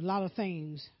purchase, a lot of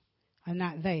things are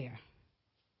not there.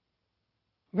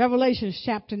 Revelations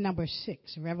chapter number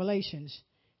 6. Revelations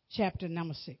chapter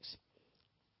number 6.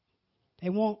 They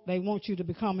want you to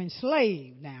become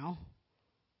enslaved now.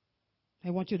 They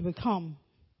want you to become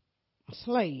a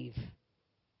slave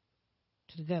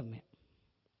to the government.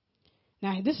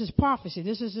 Now, this is prophecy.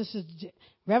 This is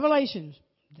Revelations,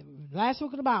 the last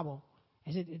book of the Bible.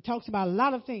 It talks about a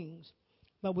lot of things,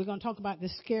 but we're going to talk about the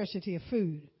scarcity of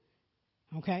food.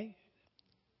 Okay?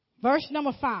 Verse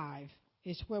number 5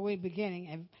 is where we're beginning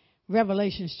in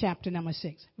Revelations chapter number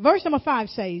 6. Verse number 5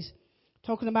 says,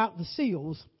 talking about the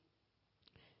seals,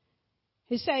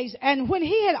 it says, and when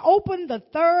he had opened the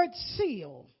third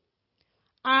seal,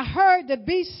 I heard the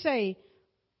beast say,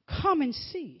 come and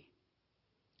see.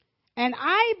 And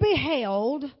I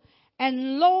beheld,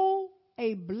 and lo,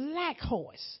 a black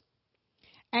horse.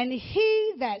 And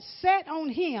he that sat on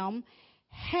him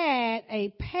had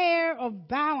a pair of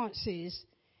balances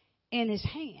in his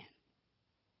hand.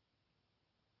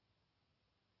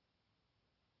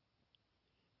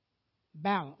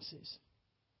 Balances.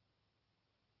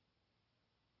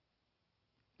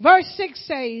 Verse 6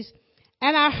 says,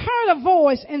 and I heard a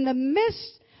voice in the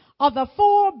midst of the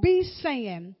four beasts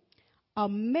saying, a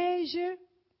measure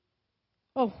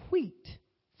of wheat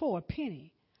for a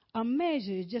penny. A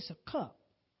measure is just a cup,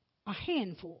 a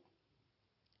handful.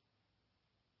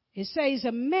 It says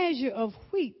a measure of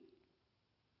wheat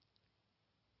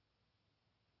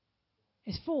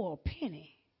is for a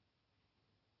penny.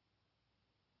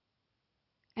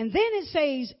 And then it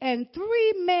says, and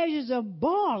 3 measures of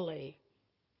barley,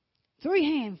 3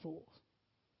 handfuls,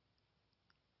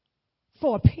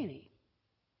 for a penny.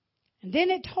 And then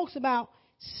it talks about,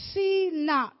 see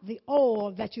not the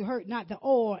oil that you hurt, not the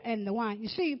oil and the wine. You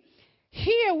see,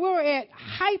 here we're at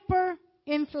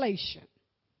hyperinflation.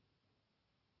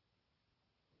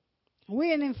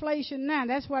 We're in inflation now.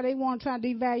 That's why they want to try to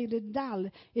devalue the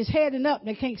dollar. It's heading up.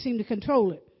 They can't seem to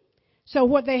control it. So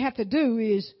what they have to do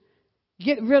is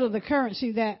get rid of the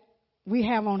currency that we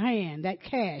have on hand, that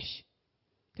cash.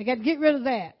 They got to get rid of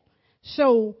that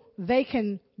so they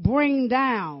can bring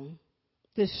down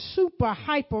this super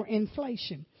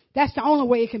hyperinflation. That's the only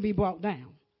way it can be brought down.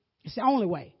 It's the only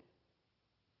way.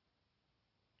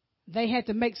 They had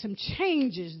to make some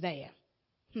changes there.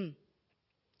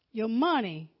 Your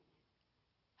money.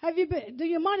 Have you been, do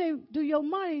your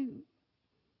money,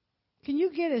 can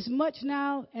you get as much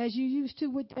now as you used to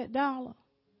with that dollar?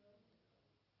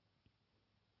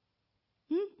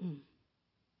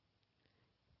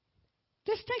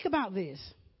 Just think about this.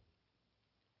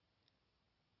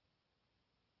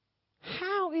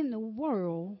 How in the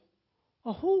world,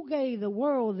 or who gave the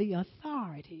world the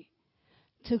authority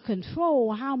to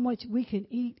control how much we can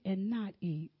eat and not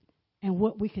eat, and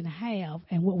what we can have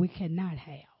and what we cannot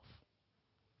have?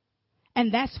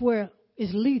 And that's where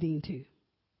it's leading to.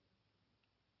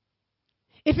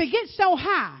 If it gets so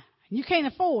high, and you can't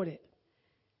afford it,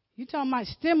 you're talking about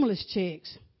stimulus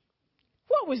checks.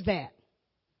 What was that?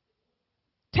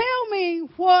 Tell me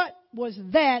what was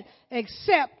that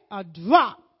except a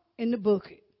drop in the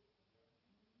bucket.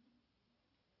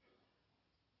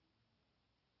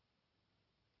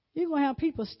 You're going to have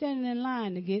people standing in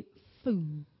line to get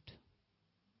food.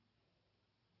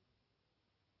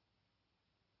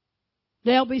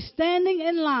 They'll be standing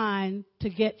in line to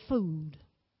get food.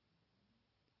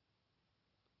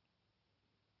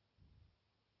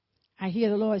 I hear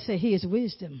the Lord say, here's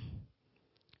wisdom.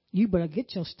 You better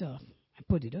get your stuff and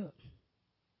put it up.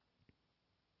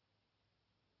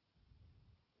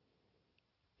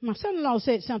 My son-in-law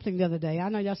said something the other day. I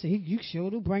know y'all say, you sure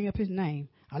do bring up his name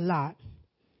a lot.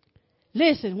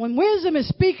 Listen, when wisdom is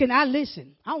speaking, I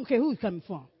listen. I don't care who it's coming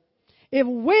from. If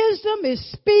wisdom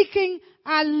is speaking,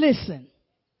 I listen.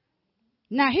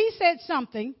 Now, he said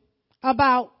something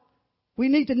about we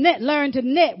need to learn to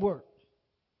network.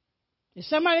 If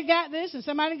somebody got this and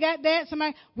somebody got that,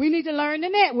 we need to learn to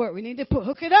network. We need to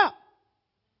hook it up.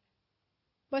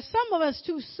 But some of us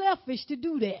too selfish to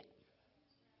do that.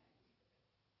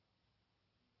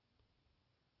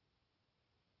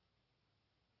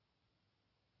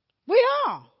 We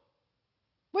are.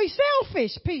 We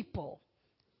selfish people.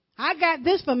 I got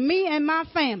this for me and my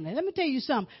family. Let me tell you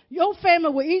something. Your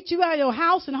family will eat you out of your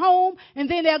house and home, and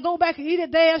then they'll go back and eat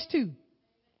at theirs too.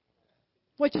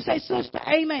 What you say, sister?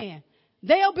 Amen.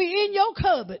 They'll be in your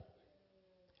cupboard.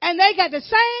 And they got the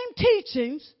same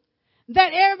teachings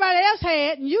that everybody else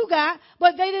had and you got,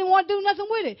 but they didn't want to do nothing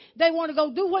with it. They want to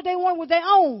go do what they want with their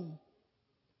own.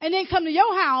 And then come to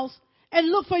your house and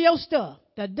look for your stuff.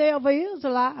 The devil is a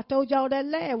lie. I told y'all that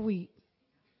last week.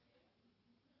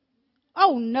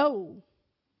 Oh, no.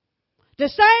 The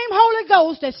same Holy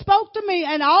Ghost that spoke to me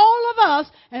and all of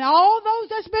us and all those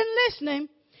that's been listening,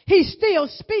 he's still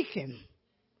speaking.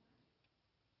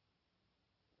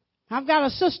 I've got a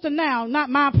sister now, not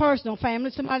my personal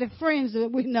family, somebody friends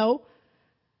that we know.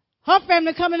 Her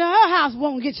family coming to her house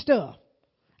won't get stuff.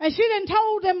 And she done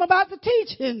told them about the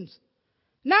teachings.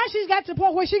 Now she's got to the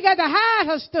point where she got to hide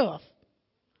her stuff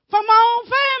from her own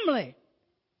family.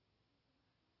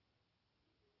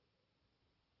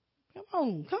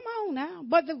 Come on now.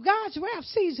 But God's wrath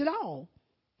sees it all.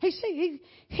 He sees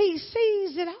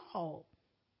it all.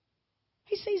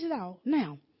 He sees it all.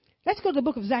 Now, let's go to the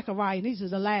book of Zechariah. These are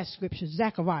the last scriptures.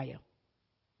 Zechariah.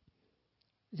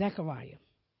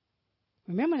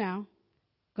 Remember now,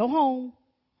 go home,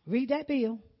 read that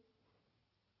bill.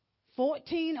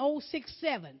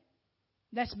 14067.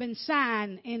 That's been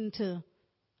signed into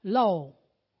law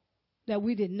that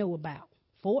we didn't know about.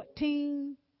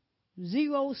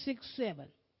 14067.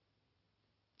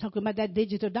 Talking about that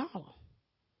digital dollar.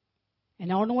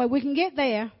 And the only way we can get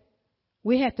there,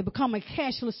 we have to become a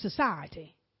cashless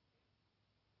society.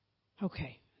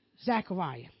 Okay,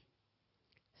 Zechariah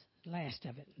Last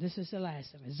of it. This is the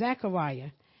last of it.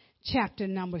 Zechariah chapter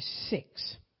number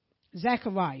 6.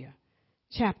 Zechariah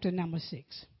chapter number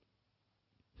 6.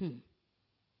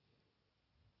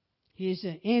 Here's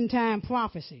the end time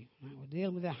prophecy. We're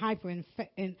dealing with the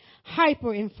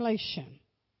hyperinflation.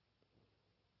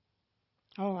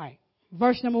 All right.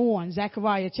 Verse number 1,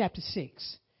 Zechariah chapter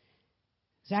 6.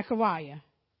 Zechariah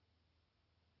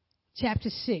chapter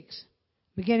 6,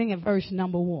 beginning at verse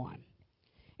number 1.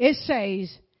 It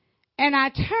says, "And I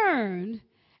turned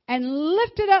and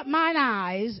lifted up mine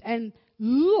eyes and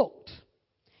looked,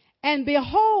 and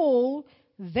behold,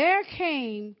 there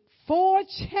came 4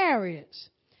 chariots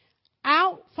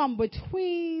out from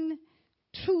between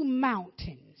 2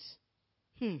 mountains."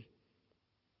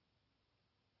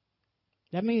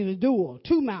 That means a dual,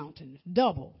 2 mountains,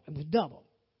 double. It was double.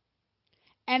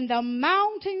 "And the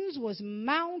mountains was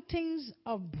mountains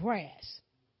of brass."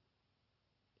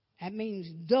 That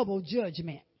means double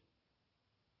judgment.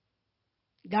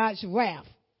 God's wrath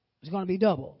is going to be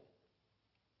double.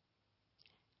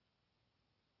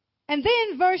 And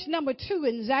then verse number 2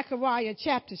 in Zechariah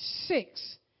chapter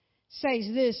 6 says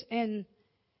this in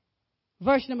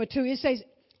verse number 2. It says,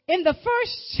 "In the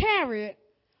first chariot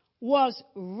was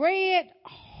red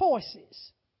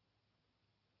horses.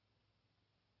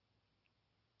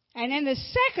 And in the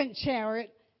second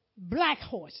chariot, black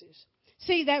horses."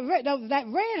 See, that red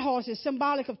horse is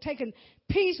symbolic of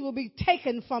peace will be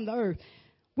taken from the earth.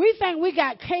 We think we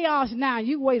got chaos now.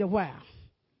 You wait a while.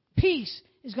 Peace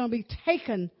is going to be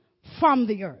taken from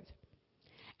the earth.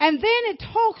 And then it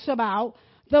talks about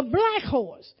the black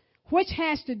horse, which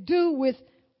has to do with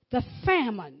the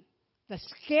famine, the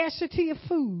scarcity of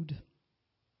food.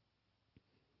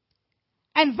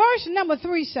 And verse number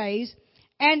 3 says,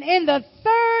 "And in the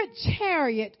third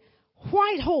chariot,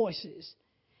 white horses.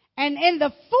 And in the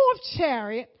fourth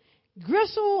chariot,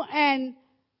 gristle and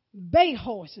bay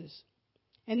horses."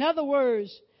 In other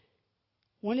words,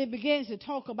 when it begins to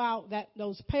talk about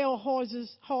those pale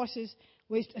horses,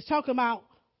 it's talking about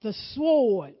the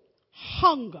sword,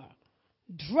 hunger,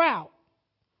 drought,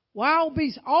 wild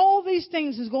beasts. All these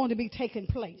things is going to be taking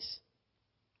place.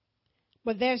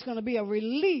 But there's going to be a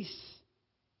release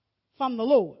from the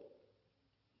Lord.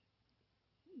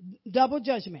 Double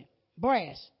judgment.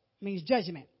 Brass means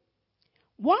judgment.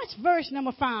 Watch verse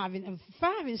number 5 and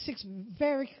 6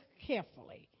 very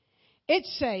carefully. It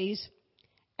says,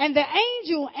 "And the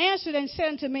angel answered and said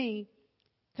unto me,"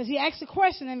 because he asked a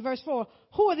question in verse 4,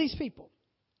 "Who are these people?"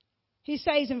 He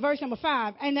says in verse number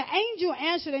 5, "And the angel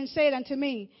answered and said unto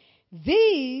me,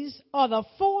 These are the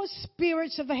 4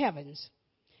 spirits of the heavens,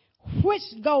 which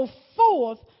go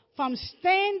forth from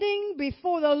standing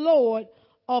before the Lord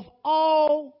of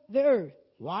all the earth."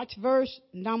 Watch verse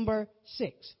number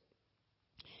 6.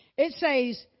 It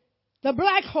says, "The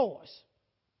black horse,"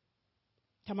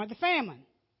 talking about the famine,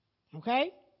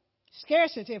 okay?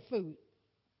 Scarcity of food.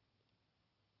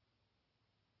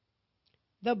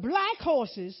 "The black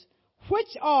horses,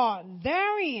 which are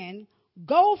therein,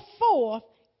 go forth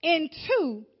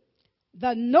into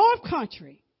the north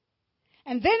country."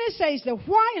 And then it says, the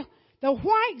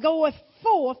white goeth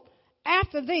forth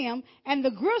after them, and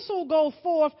the gristle go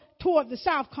forth toward the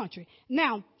south country.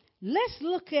 Now, let's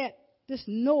look at this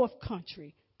north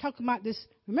country. Talking about this,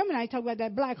 remember now, I talked about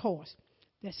that black horse,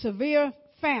 that severe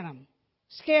famine,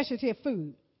 scarcity of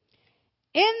food.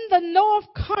 In the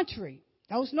north country,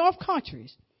 those north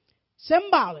countries,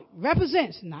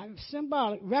 represents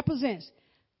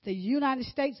the United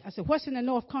States. I said, what's in the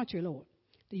north country, Lord?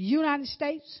 The United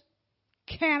States,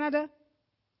 Canada,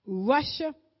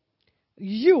 Russia,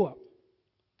 Europe.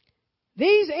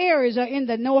 These areas are in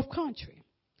the north country.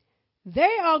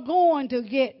 They are going to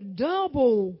get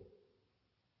double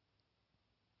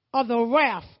of the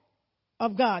wrath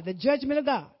of God, the judgment of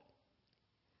God.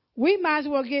 We might as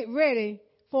well get ready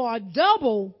for a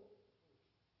double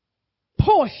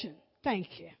portion,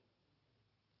 thank you,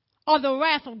 of the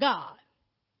wrath of God.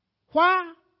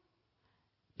 Why?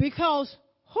 Because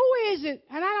who is it,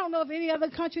 and I don't know if any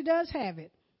other country does have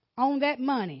it, on that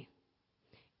money?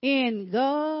 "In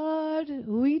God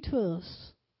we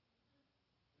trust."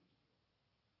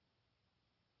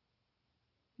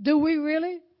 Do we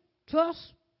really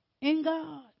trust in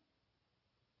God?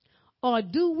 Or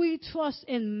do we trust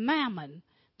in mammon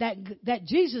that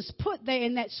Jesus put there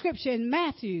in that scripture in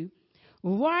Matthew,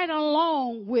 right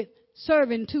along with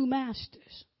serving 2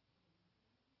 masters?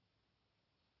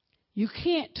 You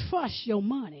can't trust your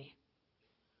money.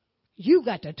 You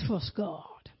got to trust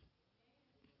God.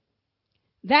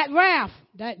 That wrath,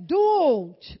 that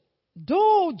dual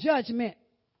judgment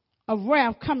of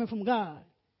wrath coming from God,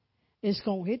 it's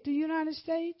going to hit the United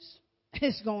States.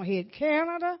 It's going to hit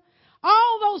Canada.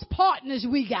 All those partners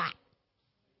we got.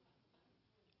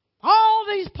 All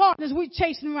these partners we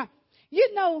chasing around.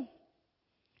 You know,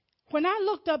 when I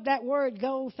looked up that word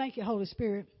gold, thank you, Holy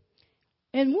Spirit,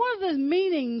 and one of the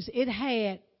meanings it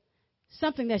had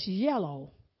something that's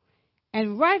yellow.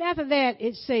 And right after that,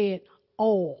 it said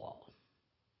oil.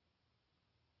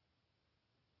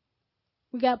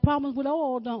 We got problems with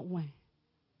oil, don't we?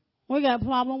 We got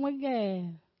problems with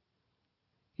gas.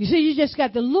 You see, you just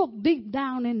got to look deep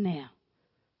down in there.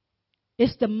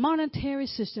 It's the monetary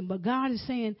system, but God is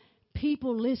saying,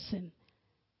 people, listen.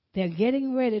 They're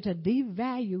getting ready to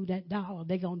devalue that dollar.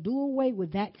 They're going to do away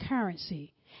with that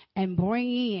currency and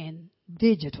bring in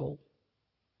digital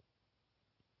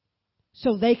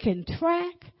so they can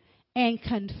track and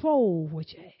control what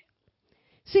you have.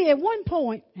 See, at one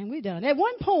point, and we're done, at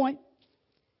one point,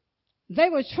 they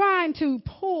were trying to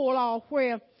pull off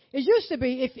where it used to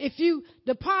be if you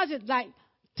deposit like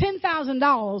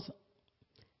 $10,000,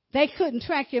 they couldn't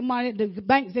track your money. The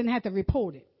banks didn't have to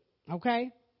report it.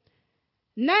 Okay?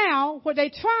 Now, what they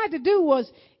tried to do was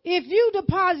if you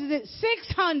deposited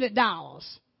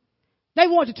 $600, they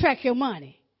want to track your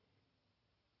money.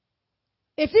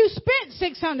 If you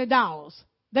spent $600,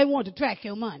 they want to track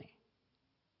your money.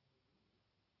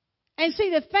 And see,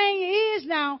 the thing is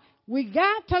now, we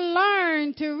got to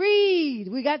learn to read.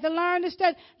 We got to learn to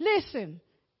study. Listen,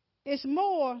 it's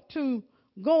more to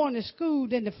going to school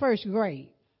than the first grade.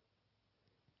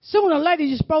 Sooner or later,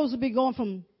 you're supposed to be going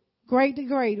from grade to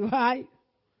grade, right?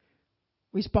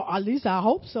 At least I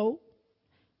hope so.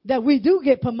 That we do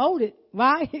get promoted,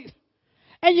 right?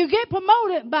 And you get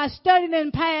promoted by studying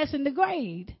and passing the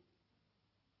grade.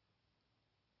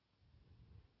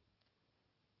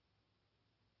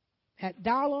 That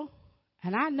dollar,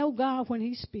 and I know God when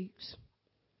He speaks.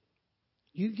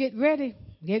 You get ready.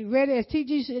 Get ready. As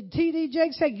T.D.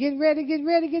 Jakes said, get ready, get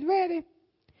ready, get ready.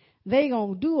 They're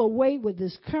going to do away with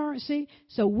this currency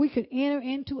so we can enter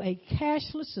into a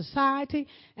cashless society,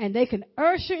 and they can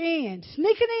usher in,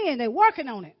 sneaking in, they're working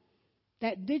on it,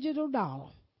 that digital dollar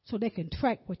so they can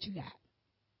track what you got.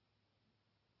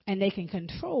 And they can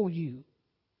control you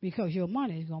because your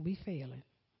money is going to be failing.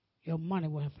 Your money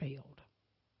will have failed.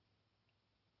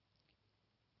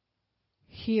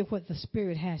 Hear what the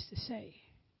Spirit has to say.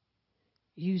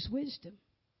 Use wisdom.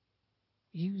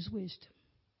 Use wisdom.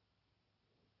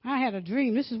 I had a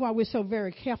dream. This is why we're so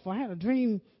very careful. I had a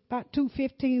dream about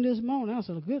 2:15 this morning. I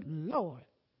said, good Lord.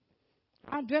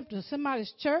 I dreamt of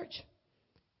somebody's church.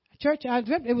 I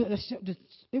dreamt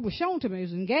it was shown to me. It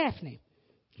was in Gaffney.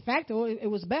 In fact, it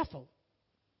was Bethel.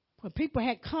 Where people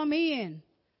had come in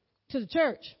to the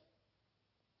church.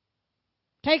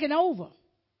 Taken over.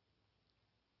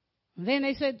 And then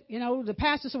they said, the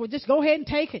pastor said, well, just go ahead and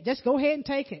take it. Just go ahead and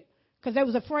take it. Because they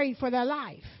was afraid for their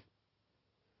life.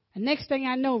 And next thing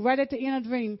I know, right at the end of the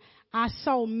dream, I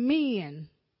saw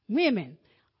women,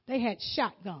 they had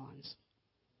shotguns.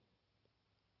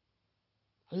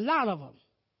 A lot of them.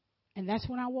 And that's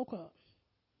when I woke up.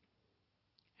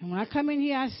 And when I come in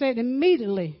here, I said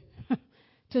immediately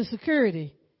to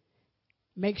security,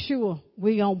 make sure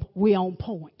we on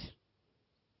point.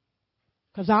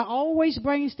 Because I always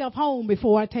bring stuff home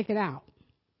before I take it out.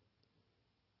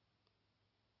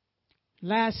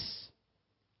 Last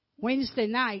Wednesday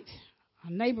night,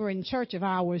 a neighboring church of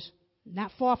ours,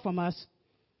 not far from us,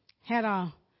 had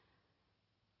an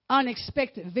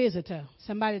unexpected visitor,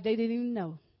 somebody they didn't even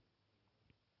know.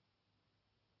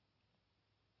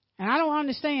 And I don't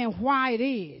understand why it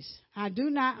is. I do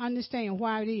not understand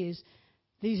why it is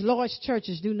these large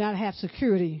churches do not have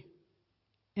security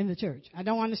in the church. I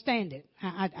don't understand it.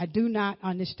 I do not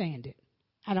understand it.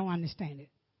 I don't understand it.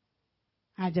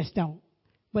 I just don't.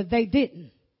 But they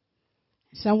didn't.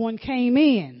 Someone came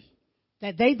in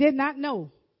that they did not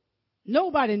know.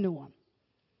 Nobody knew them.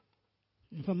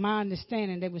 And from my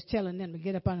understanding, they was telling them to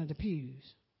get up under the pews.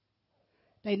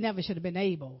 They never should have been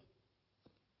able.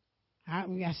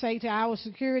 I say to our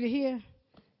security here,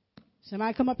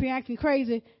 somebody come up here acting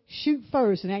crazy, shoot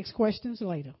first and ask questions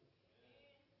later.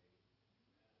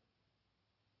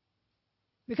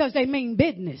 Because they mean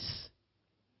business.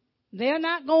 They're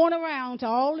not going around to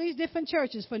all these different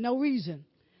churches for no reason.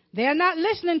 They're not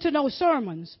listening to no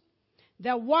sermons.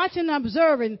 They're watching and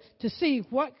observing to see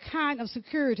what kind of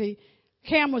security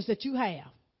cameras that you have.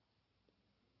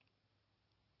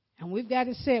 And we've got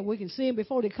it set. We can see them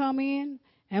before they come in,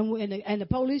 and the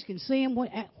police can see them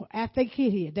after they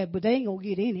get here. But they ain't going to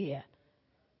get in here.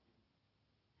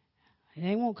 And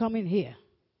they won't come in here.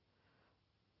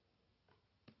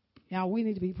 Now, we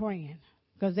need to be praying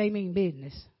because they mean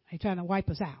business. They're trying to wipe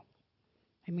us out.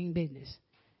 They mean business.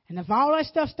 And if all that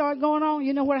stuff started going on,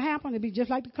 you know what happened? It'd be just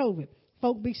like the COVID.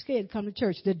 Folk be scared to come to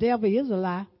church. The devil is a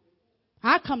lie.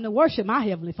 I come to worship my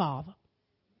Heavenly Father.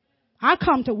 I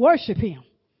come to worship Him.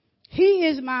 He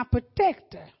is my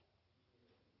protector.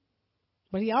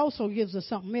 But He also gives us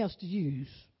something else to use.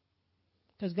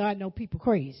 Because God knows people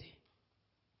crazy.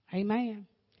 Amen.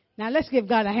 Now let's give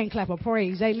God a hand clap of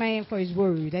praise. Amen for His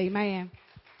word. Amen.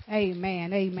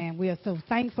 Amen. Amen. We are so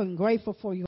thankful and grateful for you.